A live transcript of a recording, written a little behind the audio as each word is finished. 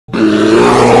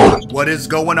What is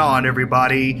going on,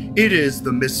 everybody? It is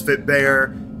the Misfitbear,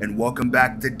 and welcome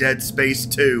back to Dead Space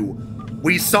 2.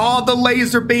 We saw the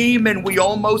laser beam and we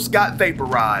almost got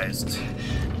vaporized.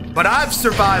 But I've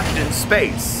survived in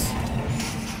space.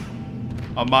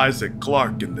 I'm Isaac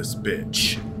Clarke in this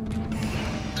bitch.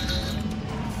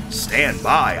 Stand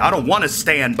by? I don't want to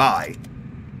stand by.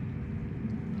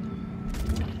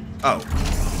 Oh.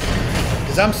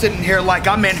 Because I'm sitting here like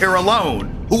I'm in here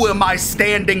alone. Who am I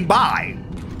standing by?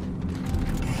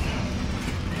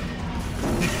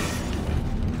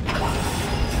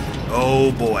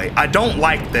 Oh boy, I don't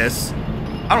like this.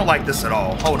 I don't like this at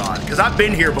all. Hold on, because I've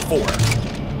been here before.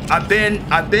 I've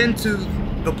been to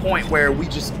the point where we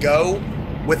just go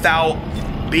without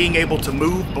being able to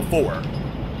move before.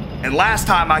 And last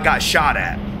time I got shot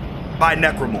at by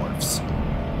necromorphs.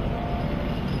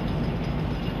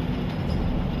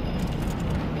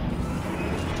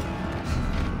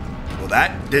 Well,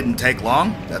 that didn't take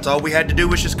long. That's all we had to do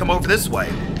was just come over this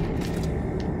way.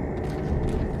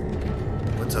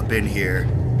 What's up in here?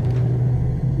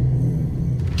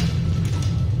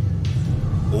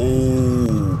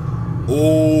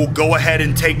 Oh, go ahead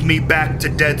and take me back to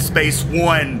Dead Space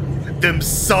 1. Them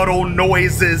subtle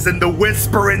noises and the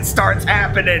whispering starts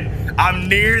happening. I'm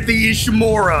near the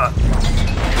ISHIMURA.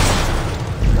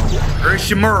 Or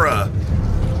ISHIMURA.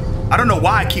 I don't know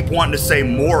why I keep wanting to say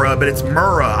Mora, but it's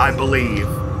Mura, I believe.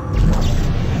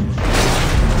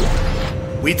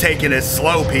 We taking it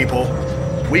slow, people.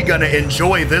 We gonna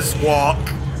enjoy this walk.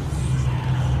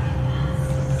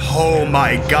 Oh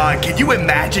my God, can you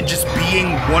imagine just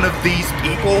being one of these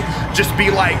people? Just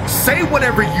be like, say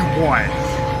whatever you want.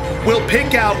 We'll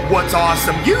pick out what's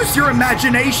awesome. Use your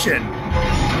imagination.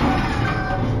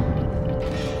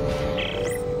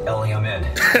 Ellie, I'm in.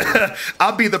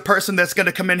 I'll be the person that's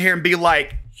gonna come in here and be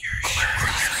like,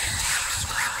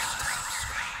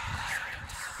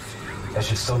 There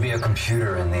should still be a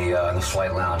computer in the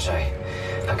flight lounge.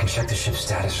 I can check the ship's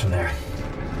status from there.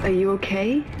 Are you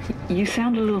okay? You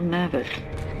sound a little nervous.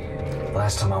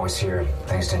 Last time I was here,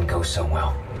 things didn't go so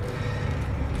well.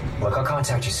 Look, I'll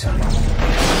contact you soon.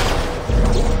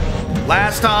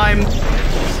 Last time,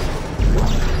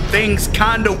 things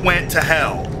kinda went to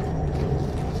hell.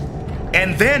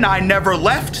 And then I never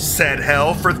left said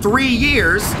hell for 3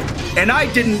 years, and I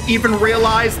didn't even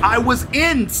realize I was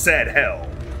in said hell.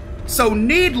 So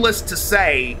needless to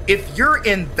say, if you're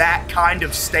in that kind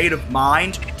of state of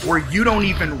mind where you don't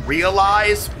even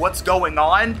realize what's going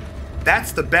on,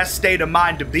 that's the best state of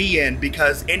mind to be in,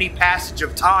 because any passage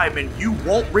of time and you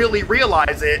won't really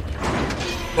realize it.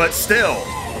 But still,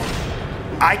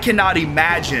 I cannot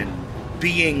imagine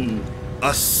being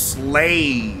a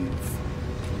slave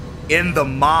in the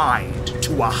mind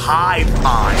to a hive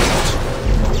mind.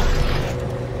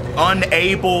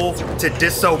 Unable to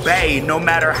disobey no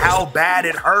matter how bad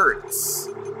it hurts.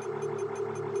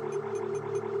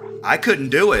 I couldn't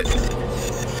do it.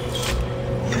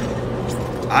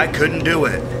 I couldn't do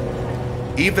it.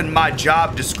 Even my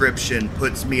job description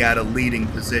puts me at a leading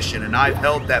position, and I've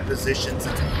held that position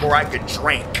since before I could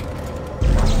drink.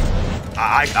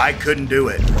 I couldn't do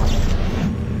it.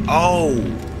 Oh,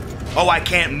 I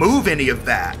can't move any of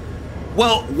that.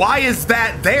 Well, why is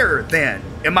that there then?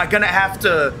 Am I gonna have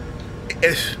to...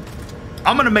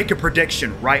 I'm gonna make a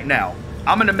prediction right now.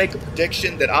 I'm gonna make a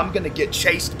prediction that I'm gonna get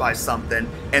chased by something,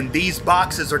 and these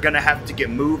boxes are gonna have to get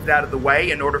moved out of the way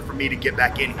in order for me to get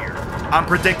back in here. I'm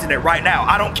predicting it right now.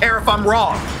 I don't care if I'm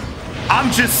wrong.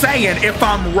 I'm just saying, if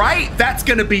I'm right, that's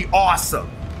gonna be awesome.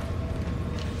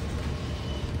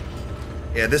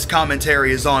 Yeah, this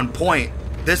commentary is on point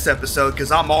this episode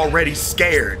because I'm already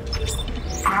scared.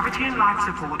 Gravity and life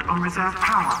support on reserve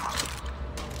power.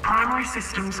 Primary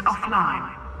systems offline.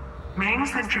 Main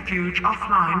centrifuge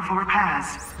offline for repairs.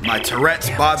 My Tourette's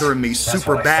bothering me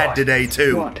super bad today,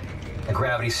 too. What? The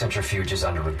gravity centrifuge is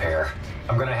under repair.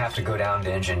 I'm gonna have to go down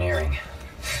to engineering.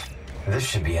 This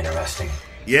should be interesting.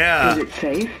 Yeah. Is it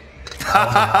safe?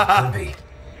 Could be.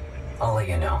 I'll let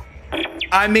you know.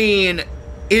 I mean,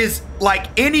 is like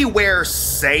anywhere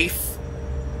safe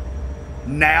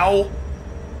now?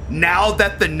 Now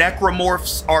that the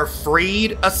necromorphs are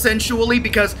freed, essentially?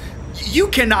 Because you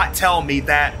cannot tell me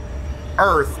that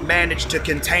Earth managed to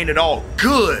contain it all.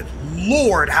 Good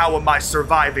Lord, how am I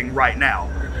surviving right now?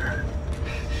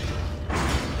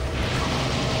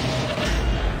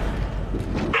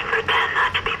 Pretend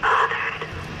not to be bothered,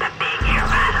 but being here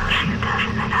rattles you,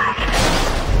 doesn't it, Isaac?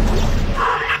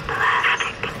 All this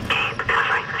plastic and tape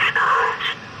covering the scars.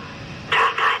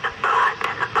 Trying to hide the blood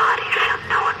and the bodies so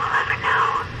no one will ever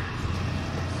know.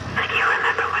 But you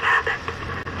remember what happened,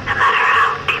 no matter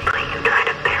how deeply you try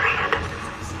to bury it.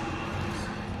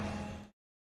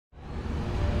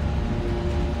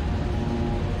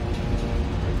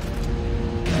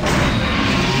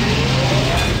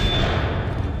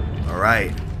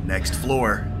 Next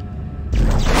floor.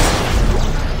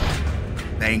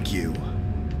 Thank you.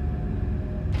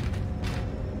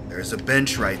 There's a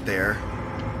bench right there.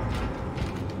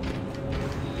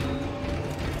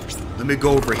 Let me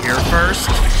go over here first.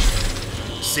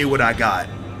 See what I got.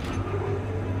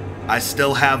 I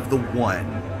still have the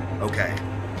 1. Okay.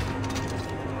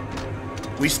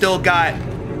 We still got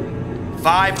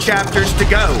 5 chapters to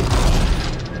go.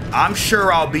 I'm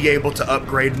sure I'll be able to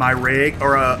upgrade my rig,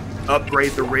 or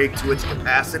upgrade the rig to its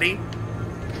capacity.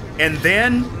 And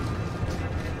then,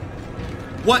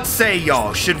 what say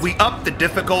y'all? Should we up the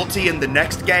difficulty in the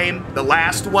next game, the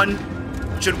last one?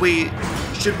 Should we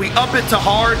up it to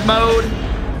hard mode?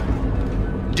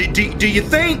 Do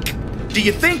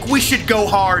you think we should go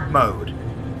hard mode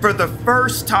for the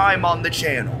first time on the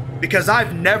channel? Because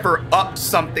I've never upped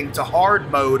something to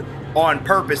hard mode on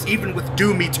purpose. Even with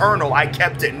Doom Eternal, I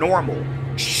kept it normal.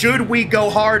 Should we go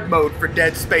hard mode for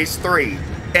Dead Space 3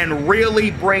 and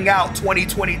really bring out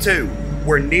 2022?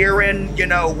 We're nearing, you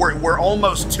know, we're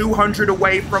almost 200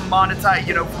 away from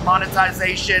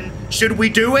monetization. Should we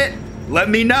do it? Let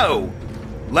me know.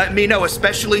 Let me know,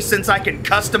 especially since I can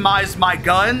customize my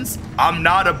guns. I'm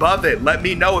not above it. Let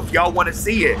me know if y'all want to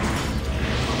see it.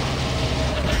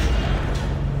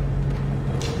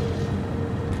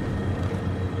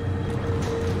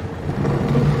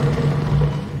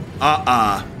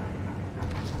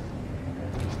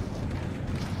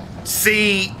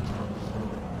 See,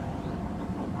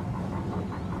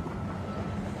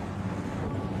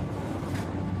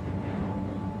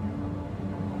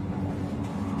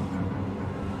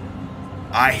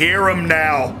 I hear them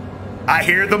now. I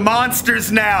hear the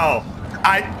monsters now.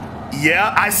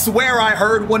 I swear I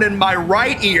heard one in my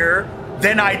right ear,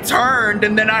 then I turned,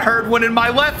 and then I heard one in my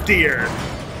left ear.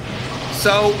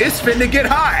 So it's finna get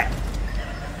hot.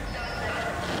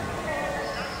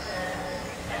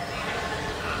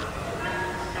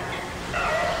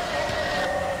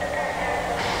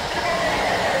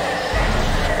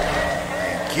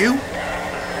 Thank you.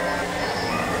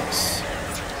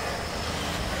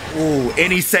 Ooh,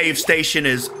 any save station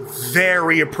is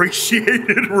very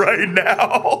appreciated right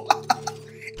now.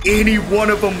 Any one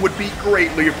of them would be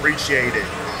greatly appreciated.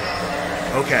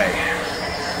 Okay.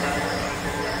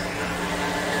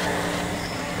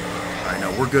 I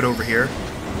know, we're good over here.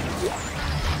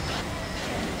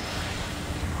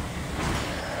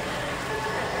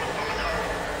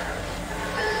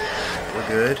 We're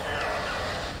good.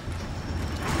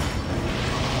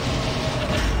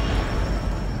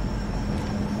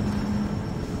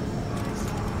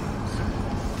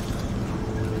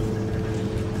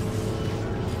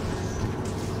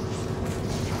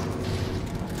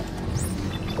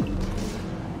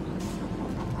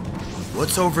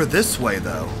 What's over this way,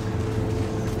 though?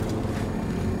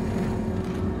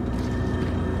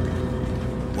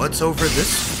 What's over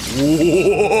this?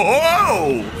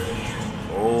 Whoa!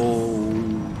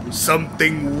 Oh,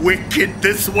 something wicked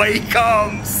this way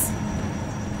comes.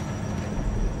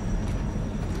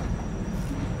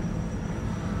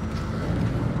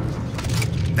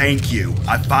 Thank you.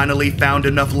 I finally found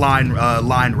enough line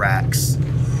racks.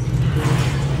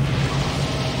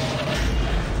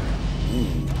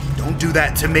 Don't do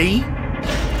that to me.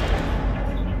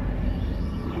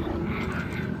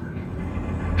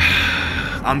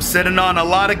 I'm sitting on a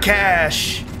lot of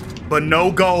cash, but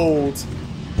no gold.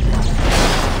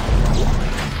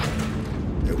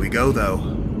 There we go, though.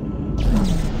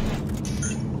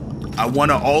 I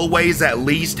want to always at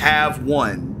least have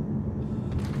one.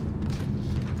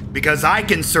 Because I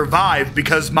can survive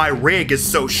because my rig is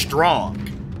so strong.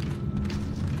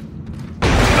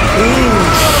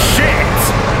 Ooh, shit!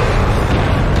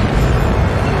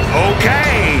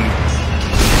 Okay,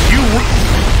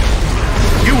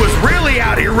 you was really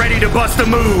out here ready to bust a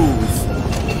move.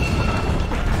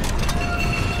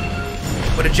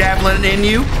 Put a javelin in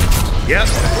you. Yep,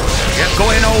 go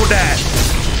ahead and hold that.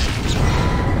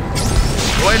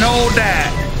 Go ahead and hold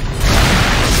that.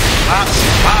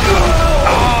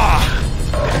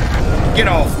 Get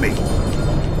off me.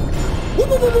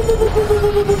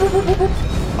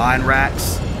 Mine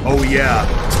racks. Oh yeah.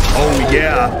 Oh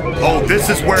yeah. Oh, this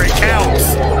is where it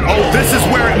counts. Oh, this is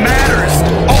where it matters.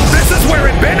 Oh, this is where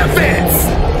it benefits.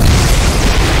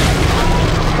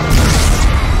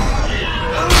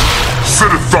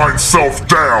 Sit thyself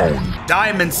down.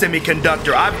 Diamond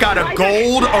semiconductor. I've got a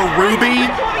gold, a ruby,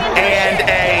 and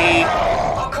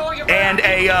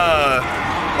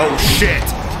oh shit.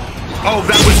 Oh,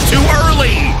 that was too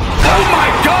early. Oh my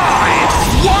God.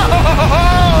 Whoa.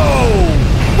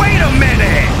 Wait a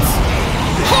minute.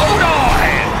 Hold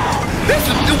on!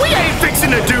 We ain't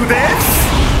fixing to do this!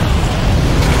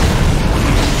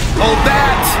 Oh,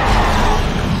 that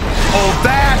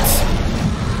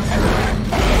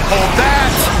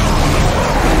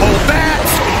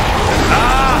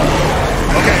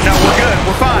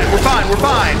We're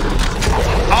fine.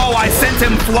 Oh, I sent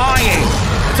him flying.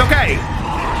 It's okay.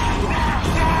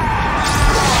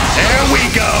 There we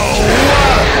go.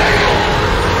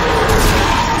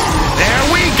 There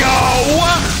we go.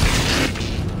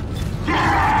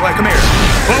 Wait, come here.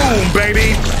 Boom,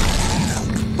 baby.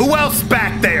 Who else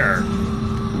back there?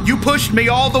 You pushed me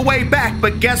all the way back,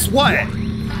 but guess what?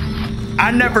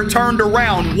 I never turned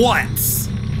around once.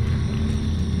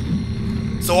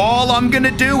 So all I'm gonna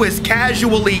do is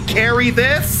casually carry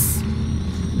this,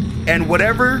 and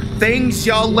whatever things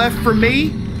y'all left for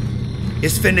me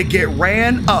is finna get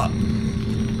ran up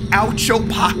out your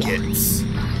pockets.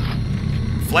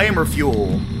 Flamer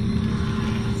fuel.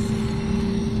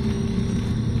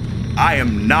 I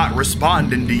am not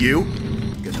responding to you.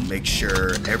 Gonna make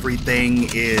sure everything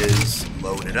is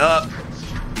loaded up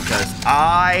because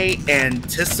I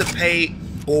anticipate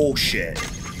bullshit.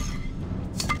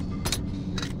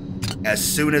 As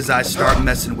soon as I start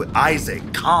messing with Isaac,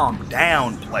 calm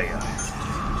down, playa.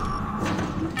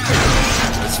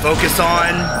 Let's focus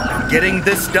on getting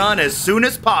this done as soon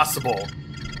as possible.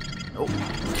 Nope.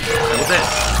 That was it.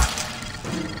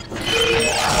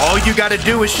 All you gotta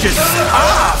do is just...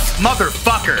 Ah!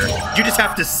 Motherfucker! You just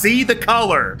have to see the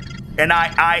color. And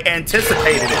I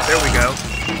anticipated it. There we go.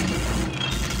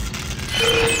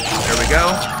 There we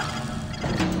go.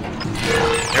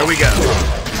 There we go.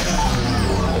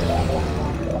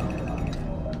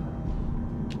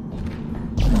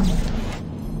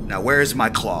 Now, where's my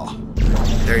claw?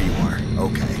 There you are.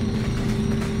 Okay.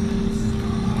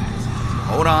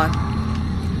 Hold on.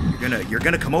 You're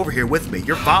gonna come over here with me.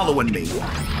 You're following me.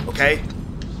 Okay?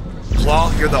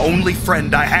 Claw, you're the only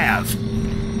friend I have.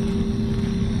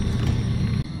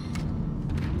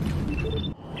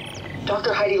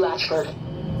 Dr. Heidi Latchford,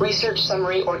 Research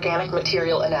Summary Organic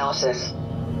Material Analysis.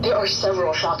 There are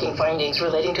several shocking findings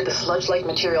relating to the sludge-like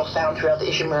material found throughout the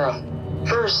Ishimura.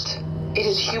 First, it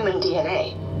is human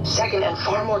DNA. Second, and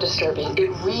far more disturbing, it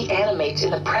reanimates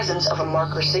in the presence of a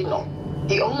marker signal.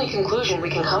 The only conclusion we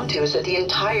can come to is that the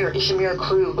entire ISHIMURA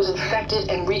crew was infected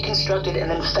and reconstructed and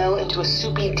then fell into a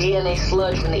soupy DNA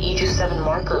sludge when the Aegis 7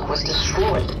 marker was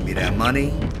destroyed. Give me that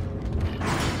money.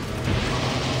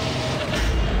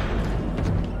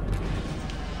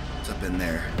 What's up in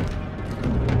there?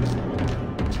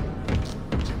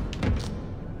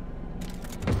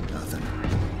 Nothing.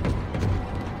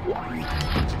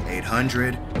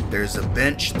 800. There's a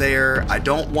bench there. I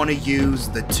don't want to use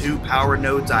the 2 power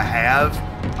nodes I have.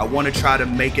 I want to try to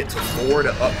make it to 4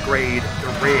 to upgrade the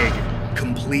rig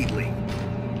completely.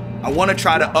 I want to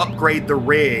try to upgrade the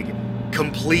rig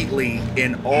completely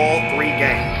in all 3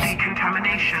 games.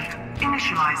 Decontamination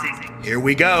initializing. Here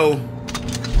we go.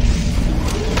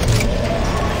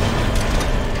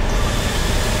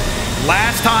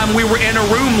 Last time we were in a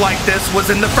room like this was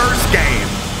in the first game.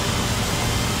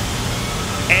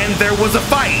 And there was a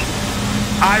fight.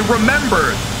 I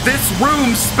remember this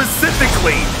room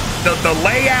specifically. The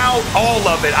layout, all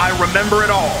of it. I remember it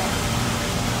all.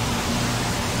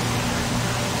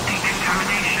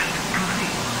 Decontamination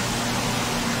complete.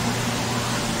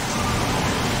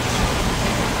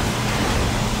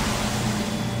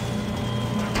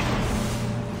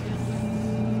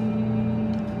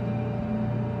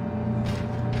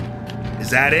 Is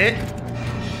that it?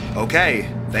 Okay.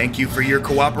 Thank you for your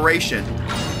cooperation.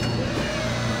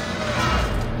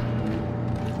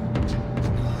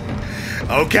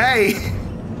 Okay.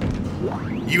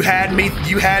 You had me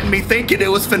thinking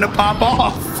it was finna pop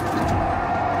off.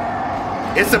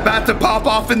 It's about to pop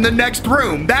off in the next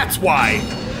room. That's why.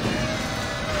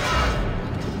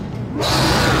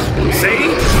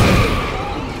 See?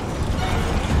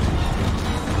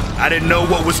 I didn't know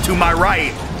what was to my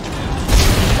right.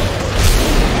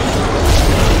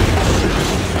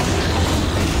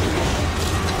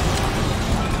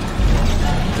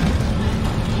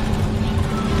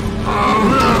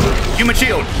 Human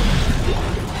shield.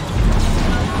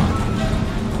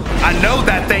 I know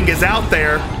that thing is out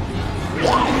there.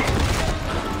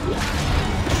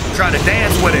 Trying to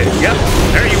dance with it. Yep,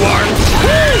 there you are.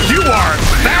 Woo, you are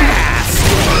fast.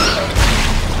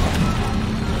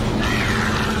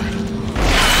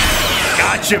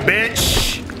 Gotcha,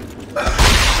 bitch.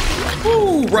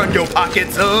 Woo, run your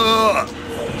pockets up.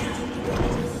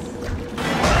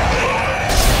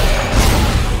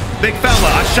 Big fella,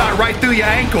 I shot right through your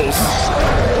ankles.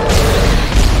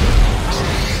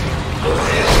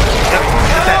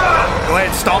 Go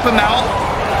ahead, stomp him out.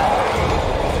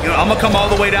 You know, I'm gonna come all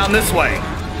the way down this way.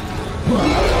 Woo!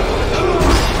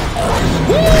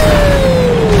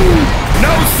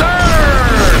 No, sir!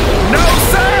 No,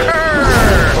 sir!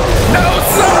 No,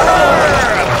 sir!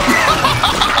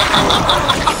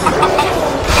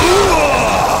 Ooh!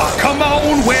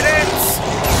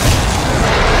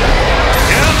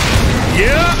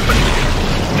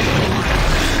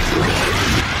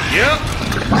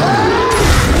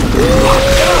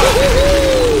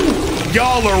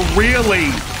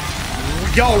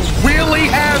 Y'all really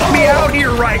have me out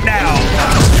here right now.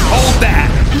 Hold that.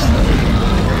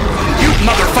 You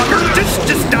motherfucker,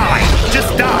 just die.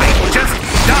 Just die. Just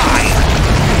die.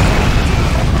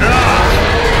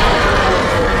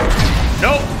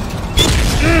 Nope.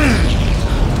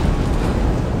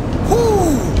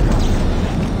 Whoo.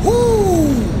 Whoo.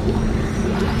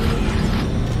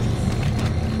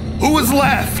 Who is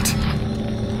left?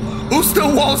 Who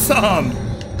still wants some?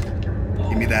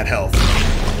 Give me that health.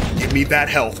 Give me that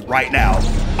health right now.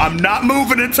 I'm not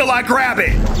moving until I grab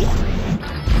it.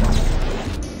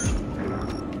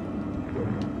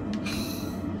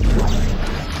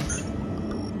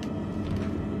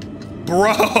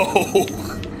 Bro,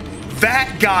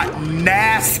 that got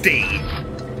nasty.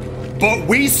 But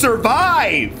we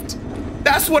survived.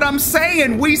 That's what I'm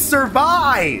saying. We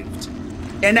survived.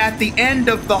 And at the end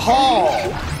of the hall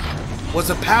was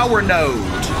a power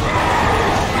node.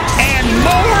 And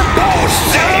more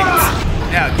bullshit!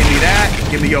 Now, give me that.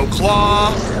 Give me your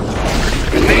claw.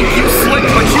 Think you slick,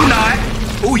 but you not.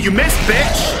 Ooh, you missed,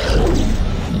 bitch.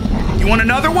 You want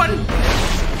another one?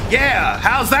 Yeah,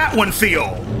 how's that one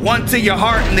feel? One to your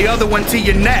heart and the other one to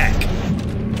your neck.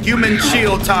 Human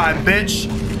shield time, bitch.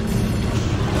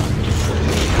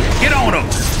 Get on him.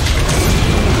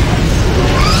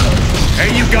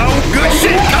 There you go. Good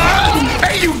shit, Kyle.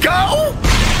 There you go.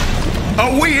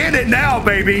 Oh, we in it now,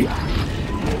 baby.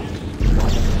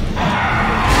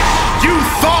 You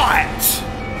thought.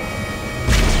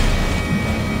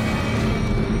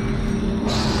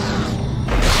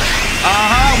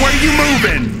 Where you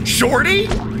moving? Shorty?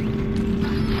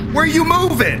 Where you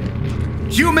moving?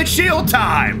 Human shield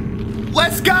time.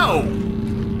 Let's go.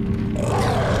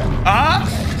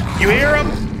 You hear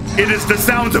him? It is the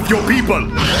sounds of your people.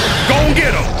 Go and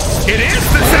get them. It is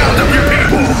the sounds of your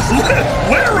people.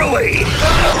 Literally.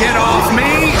 Get off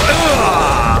me.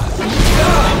 Ugh.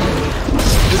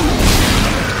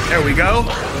 There we go.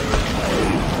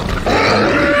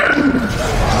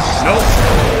 Nope.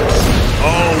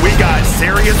 Oh, we got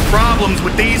serious problems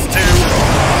with these two.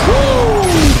 Woo!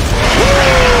 Woo!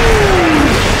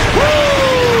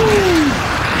 Woo!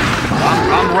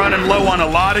 I'm running low on a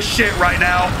lot of shit right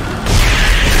now.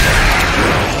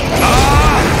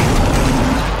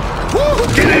 Woo!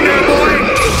 Get in there, boy!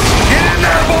 Get in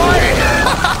there, boy!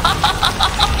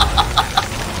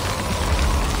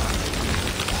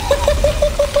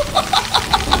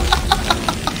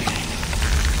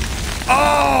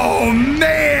 Oh,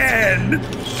 man!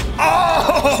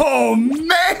 Oh,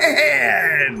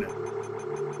 man!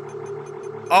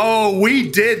 Oh, we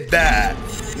did that.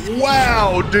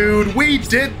 Wow, dude, we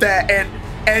did that.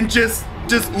 And just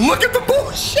look at the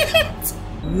bullshit.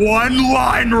 One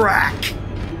line rack.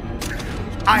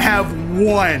 I have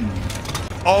one.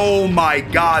 Oh my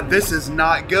God, this is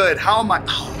not good. How am I?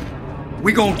 Oh,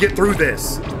 we gonna get through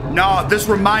this. No, this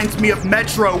reminds me of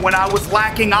Metro when I was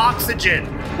lacking oxygen.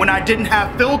 When I didn't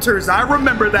have filters, I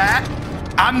remember that.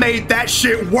 I made that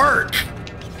shit work.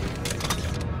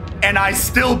 And I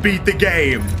still beat the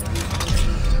game.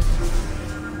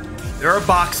 There are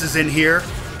boxes in here.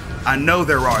 I know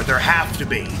there are. There have to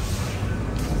be.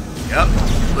 Yep.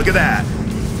 Look at that.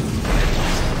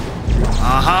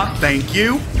 Uh-huh. Thank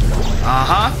you.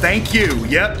 Uh-huh. Thank you.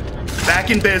 Yep. Back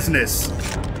in business.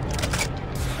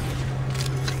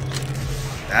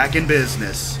 Back in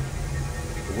business.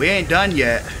 But we ain't done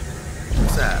yet.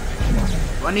 What's that?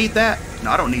 Do I need that?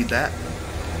 No, I don't need that.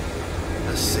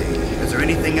 Let's see. Is there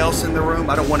anything else in the room?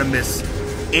 I don't want to miss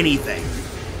anything.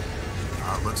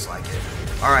 Oh, it looks like it.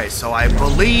 All right, so I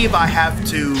believe I have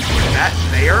to put that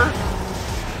there.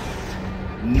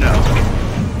 No.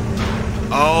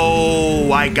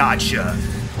 Oh, I gotcha.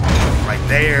 Right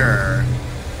there.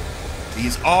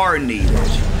 These are needed.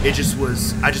 I just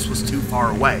was too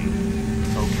far away.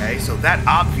 Okay, so that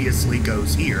obviously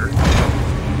goes here.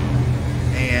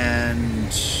 And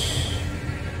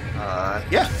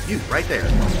yeah, you right there.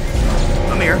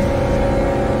 Come here.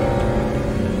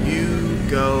 You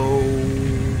go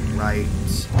right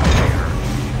there.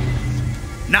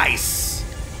 Nice.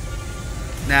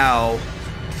 Now,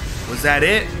 was that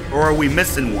it, or are we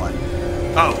missing one?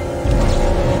 Oh.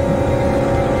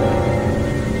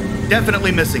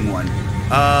 Definitely missing one.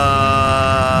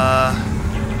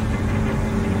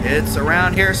 It's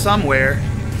around here somewhere.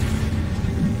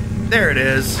 There it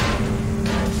is.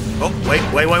 Oh, wait.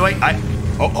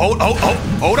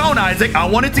 Hold on, Isaac. I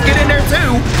wanted to get in there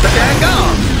too. But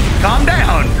dadgum. Calm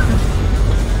down.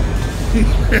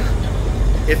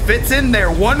 It fits in there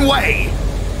one way.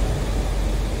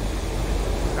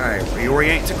 All right,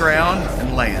 reorient to ground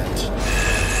and land.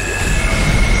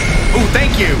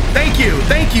 you, thank you,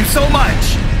 thank you so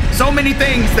much. So many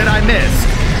things that I missed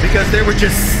because they were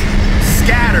just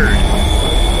scattered.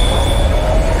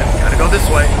 Gotta go this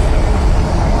way.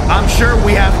 I'm sure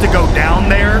we have to go down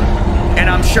there, and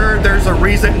I'm sure there's a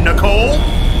reason. Nicole,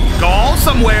 go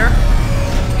somewhere.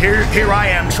 Here I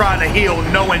am trying to heal,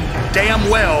 knowing damn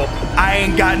well I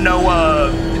ain't got no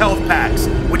health packs,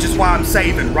 which is why I'm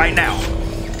saving right now.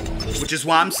 Which is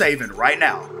why I'm saving right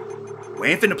now. We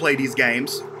ain't finna play these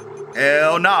games.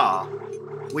 Hell nah.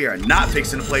 We are not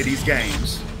fixing to play these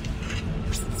games.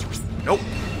 Nope.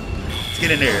 Let's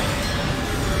get in there.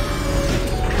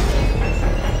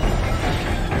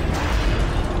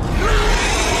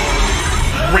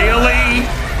 Really?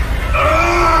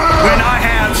 When I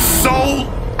have so...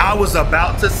 I was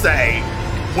about to say,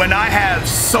 when I have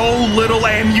so little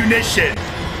ammunition.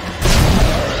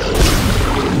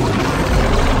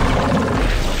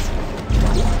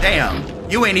 Damn,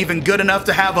 you ain't even good enough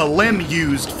to have a limb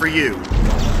used for you.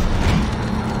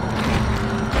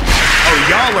 Oh,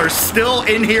 y'all are still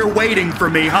in here waiting for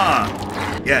me, huh?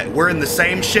 Yeah, we're in the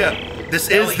same ship. This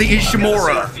is the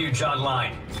ISHIMURA. Refuge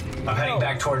online. I'm heading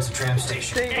back towards the tram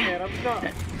station.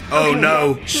 Oh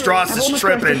no, Strauss is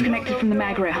tripping. Disconnected from the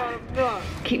mag rail.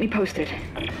 Keep me posted.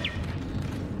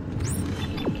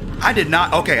 I did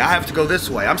not. Okay, I have to go this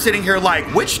way. I'm sitting here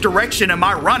like, which direction am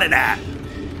I running at?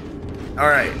 All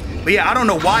right. But yeah, I don't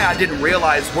know why I didn't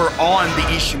realize we're on the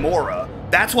ISHIMURA.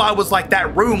 That's why I was like,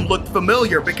 that room looked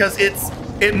familiar because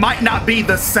it might not be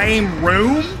the same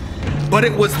room, but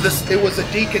it was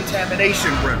a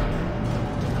decontamination room.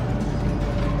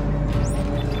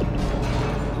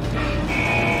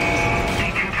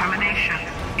 Decontamination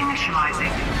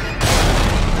initializing.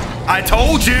 I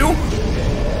told you.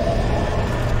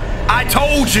 I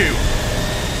told you.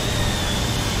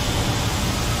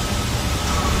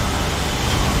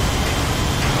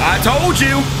 I told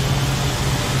you.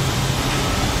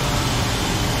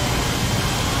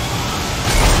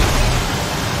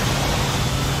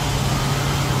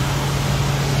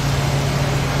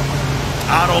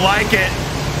 I don't like it.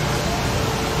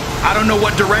 I don't know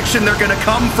what direction they're gonna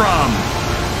come from.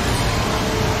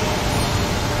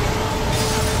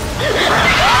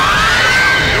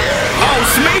 Oh,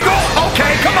 Smeagol?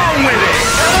 Okay, come on with it.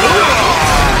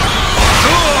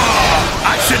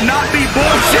 I should not be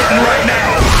bullshitting right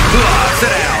now. Sit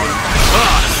down.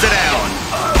 Sit down.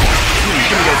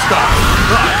 Give me that stuff.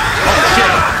 Oh,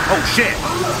 shit. Oh, shit.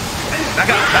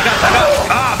 Back up, back up, back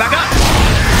up. Back up.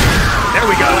 There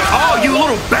we go. Oh, you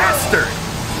little bastard.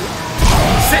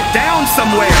 Sit down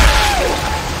somewhere.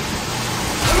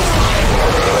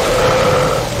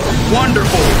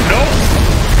 Wonderful. Nope.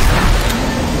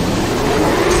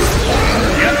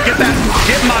 Yep, get that.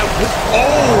 Get my...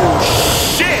 Oh,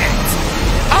 shit.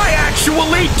 I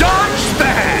actually dodged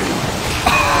that.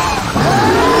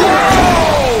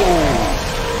 Whoa.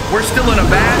 We're still in a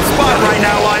bad spot right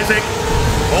now, Isaac.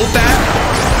 Hold that.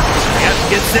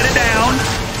 Yep, sit it down.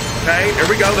 Okay, there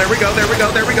we go, there we go, there we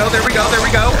go, there we go, there we go, there we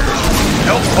go.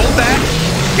 Nope, hold that.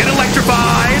 Get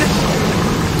electrified.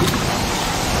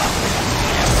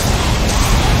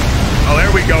 Oh, there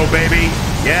we go, baby.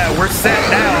 Yeah, we're set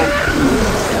now.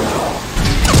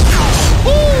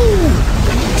 Woo!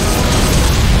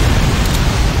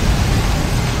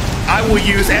 I will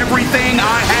use everything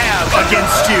I have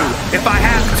against you if I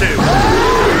have to.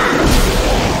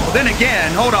 Well, then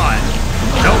again, hold on.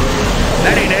 Nope,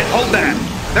 that ain't it. Hold that.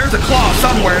 There's a claw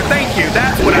somewhere. Thank you.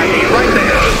 That's what I need right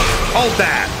there. Hold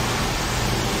that.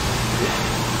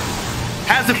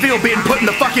 How's it feel being put in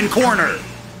the fucking corner?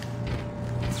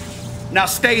 Now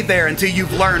stay there until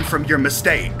you've learned from your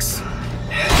mistakes.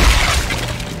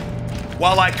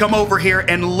 While I come over here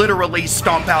and literally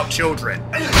stomp out children.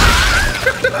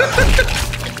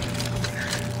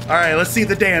 Alright, let's see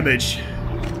the damage.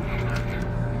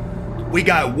 We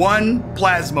got one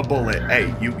plasma bullet.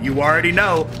 Hey, you already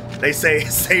know. They say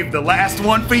save the last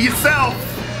one for yourself.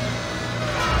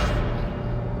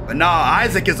 But nah,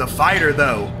 Isaac is a fighter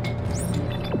though.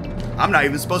 I'm not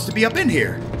even supposed to be up in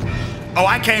here. Oh,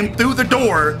 I came through the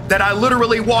door that I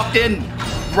literally walked in.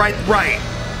 Right.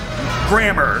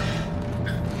 Grammar.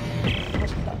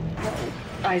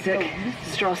 Isaac,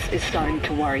 Strauss is starting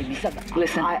to worry me.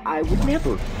 Listen. I would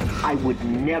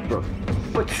never.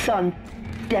 But son,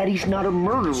 Daddy's not a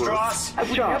murderer. Strauss! I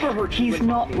would never hurt you. He's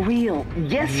not real.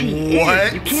 Yes, he What?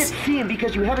 is. You can't see him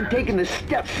because you haven't taken the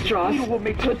steps, Strauss. You want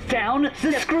me to put down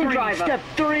The screwdriver. Step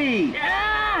 3.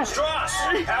 Ah! Strauss!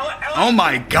 Oh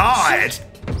my god.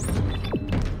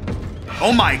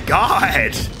 Oh my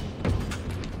god.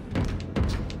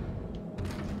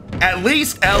 At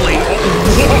least Ellie.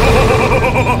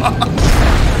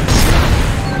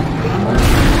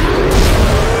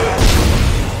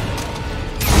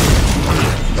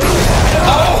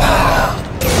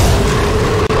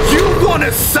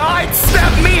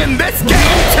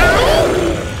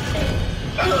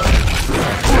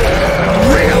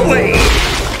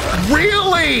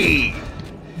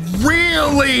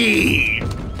 Really?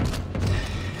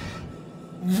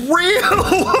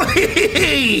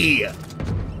 Really?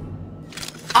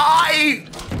 I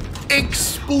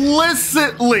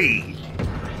explicitly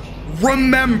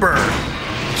remember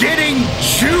getting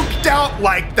juked out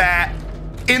like that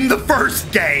in the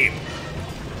first game.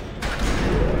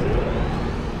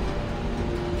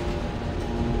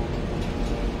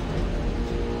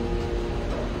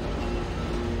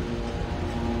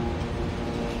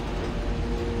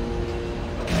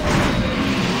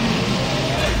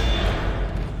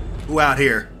 Who out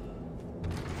here?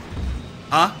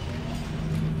 Huh?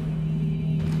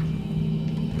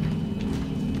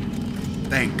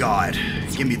 Thank God.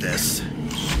 Give me this.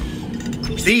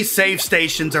 These save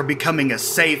stations are becoming a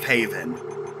safe haven.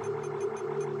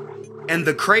 And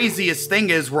the craziest thing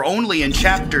is we're only in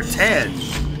chapter 10.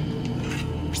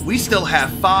 We still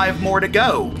have 5 more to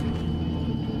go.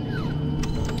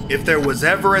 If there was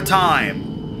ever a time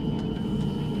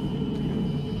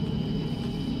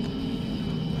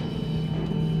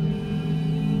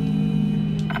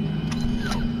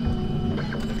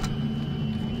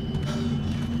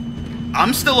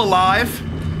I'm still alive.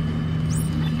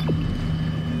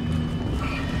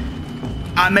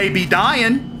 I may be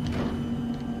dying,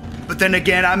 but then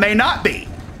again, I may not be.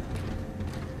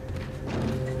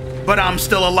 But I'm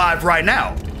still alive right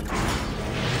now.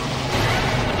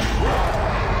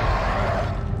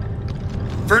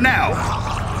 For now.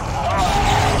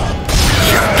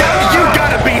 You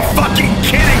gotta be fucking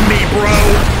kidding me, bro.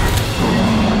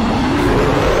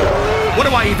 What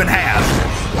do I even have?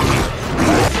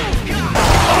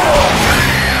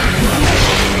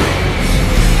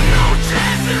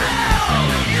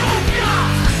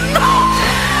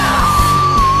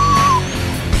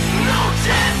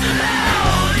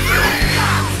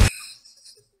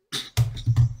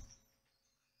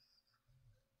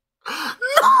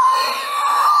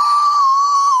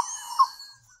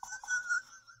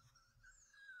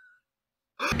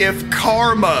 If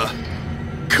karma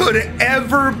could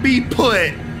ever be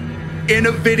put in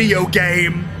a video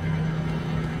game,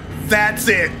 that's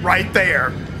it right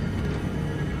there.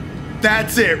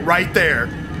 That's it right there.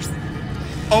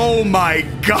 Oh my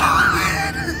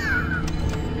God.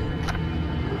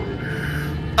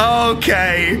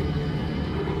 Okay.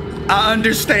 I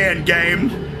understand, game.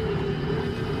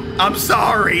 I'm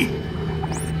sorry.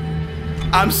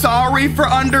 I'm sorry for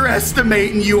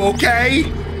underestimating you, okay?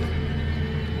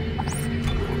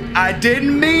 I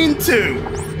didn't mean to.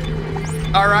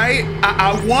 All right?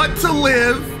 I want to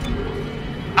live.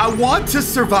 I want to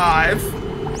survive.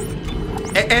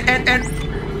 And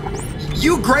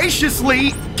you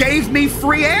graciously gave me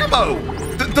free ammo.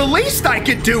 The least I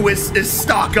could do is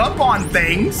stock up on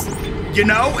things, you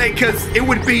know, because it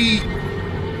would be...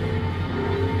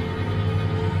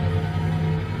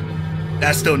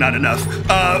 That's still not enough.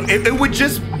 It would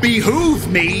just behoove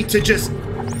me to just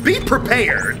be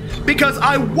prepared, because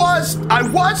I was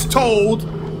told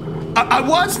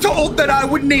that I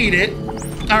would need it.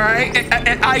 All right,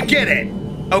 and I get it.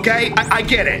 Okay, I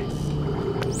get it.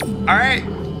 All right,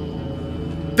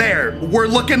 there, we're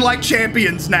looking like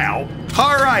champions now.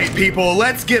 All right, people,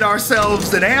 let's get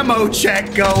ourselves an ammo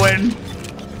check going.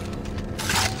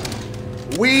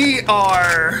 We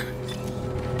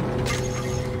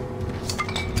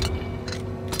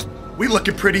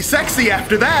looking pretty sexy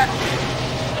after that.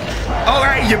 All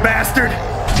right, you bastard.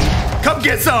 Come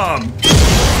get some.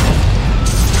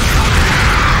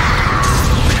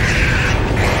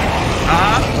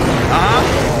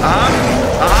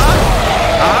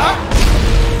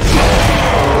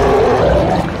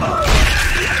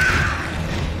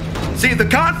 See, the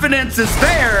confidence is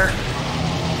there.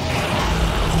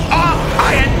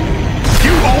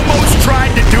 You almost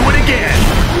tried to do it again.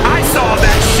 I saw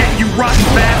that shit, you rotten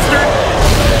bastard.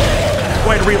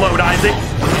 Way to reload, Isaac.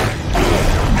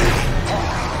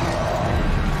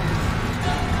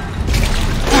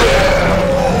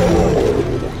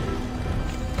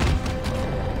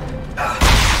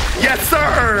 Yes,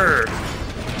 sir.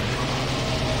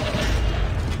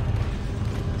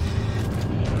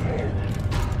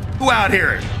 Who out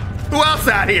here? Who else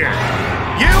out here?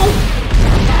 You?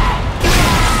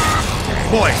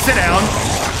 Boy, sit down.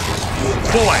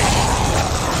 Boy.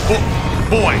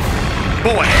 Boy.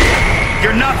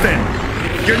 You're nothing.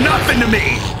 You're nothing to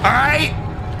me. All right?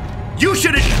 You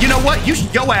should've, you know what?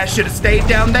 Yo ass should've stayed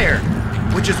down there.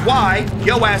 Which is why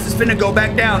yo ass is finna go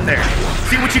back down there.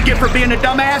 See what you get for being a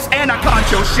dumbass? And I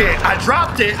caught your shit. I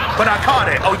dropped it, but I caught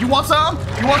it. Oh, you want some?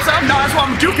 You want some? No, that's why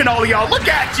I'm juking all of y'all. Look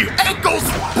at you. Ankles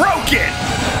broken.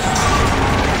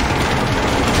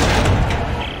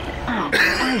 Oh,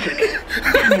 Isaac.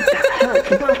 Damn it, that hurts.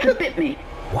 The bastard bit me.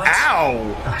 What?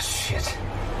 Ow. Ah, shit.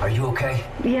 Are you okay?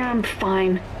 Yeah, I'm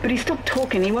fine. But he stopped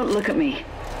talking. He won't look at me.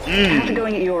 How's it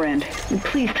going at your end? And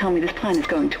please tell me this plan is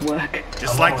going to work.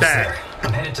 Just I'm like almost that. there.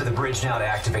 I'm headed to the bridge now to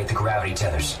activate the gravity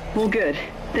tethers. Well, good.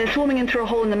 They're swarming in through a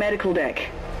hole in the medical deck.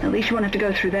 At least you won't have to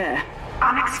go through there.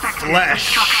 Unexpected Flesh.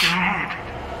 destruction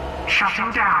ahead.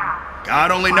 Shutting down. God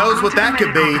only knows what that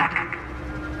could be.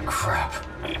 Crap.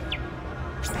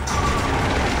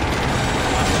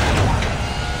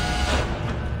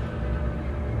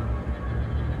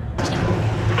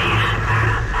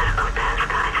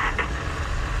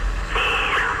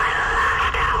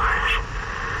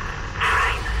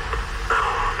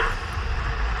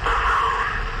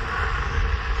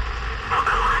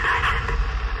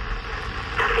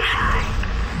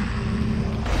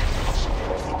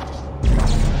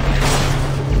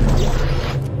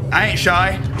 I ain't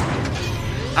shy.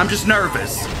 I'm just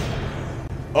nervous.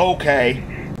 Okay.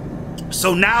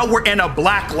 So now we're in a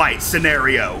blacklight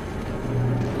scenario.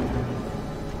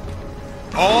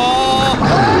 Oh!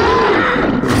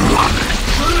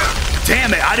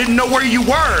 Damn it, I didn't know where you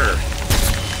were.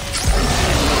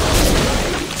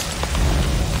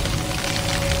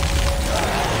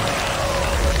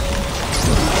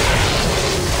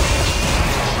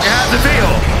 How's it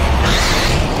feel?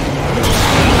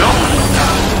 Nope.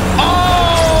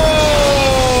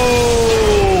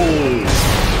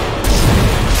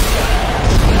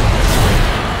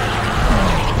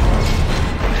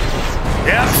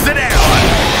 Yep, sit down.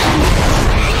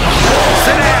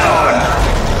 Sit down.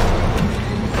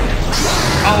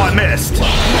 Oh, I missed.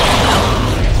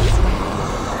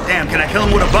 Damn, can I kill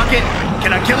him with a bucket?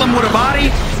 Can I kill him with a body?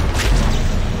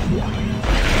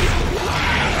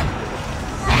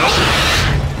 Nope.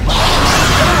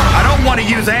 I don't want to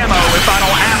use ammo if I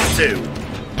don't have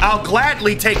to. I'll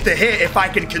gladly take the hit if I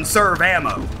can conserve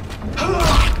ammo.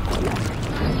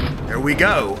 There we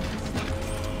go.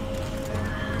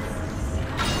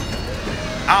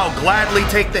 I'll gladly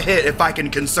take the hit if I can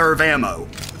conserve ammo.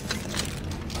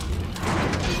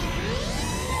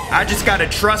 I just gotta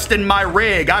trust in my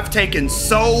rig. I've taken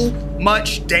so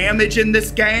much damage in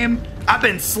this game. I've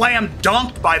been slam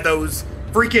dunked by those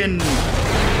freaking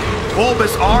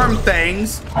bulbous arm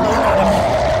things.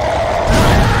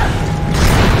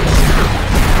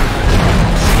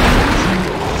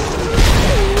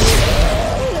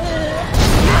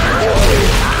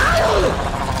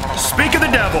 Speak of the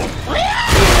devil.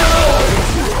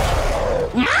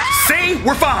 See?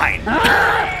 We're fine.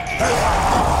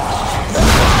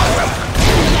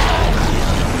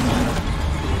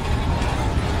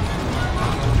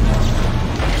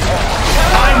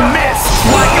 I missed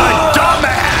like a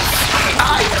dumbass.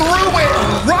 I threw it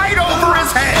right over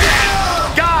his head.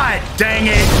 God dang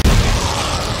it.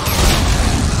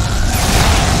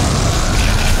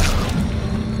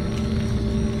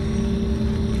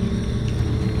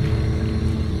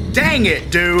 Dang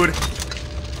it, dude.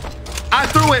 I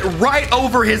threw it right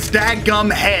over his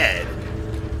dadgum head.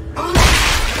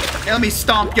 Let me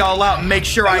stomp y'all out and make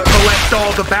sure I collect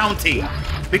all the bounty.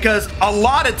 Because a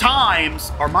lot of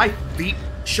times, are my feet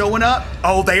showing up?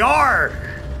 Oh, they are.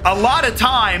 A lot of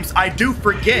times, I do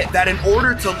forget that in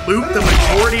order to loot the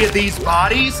majority of these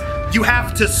bodies, you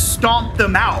have to stomp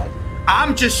them out.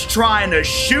 I'm just trying to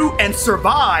shoot and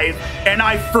survive, and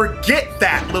I forget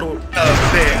that little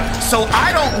bit. So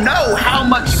I don't know how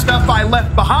much stuff I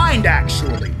left behind,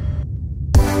 actually.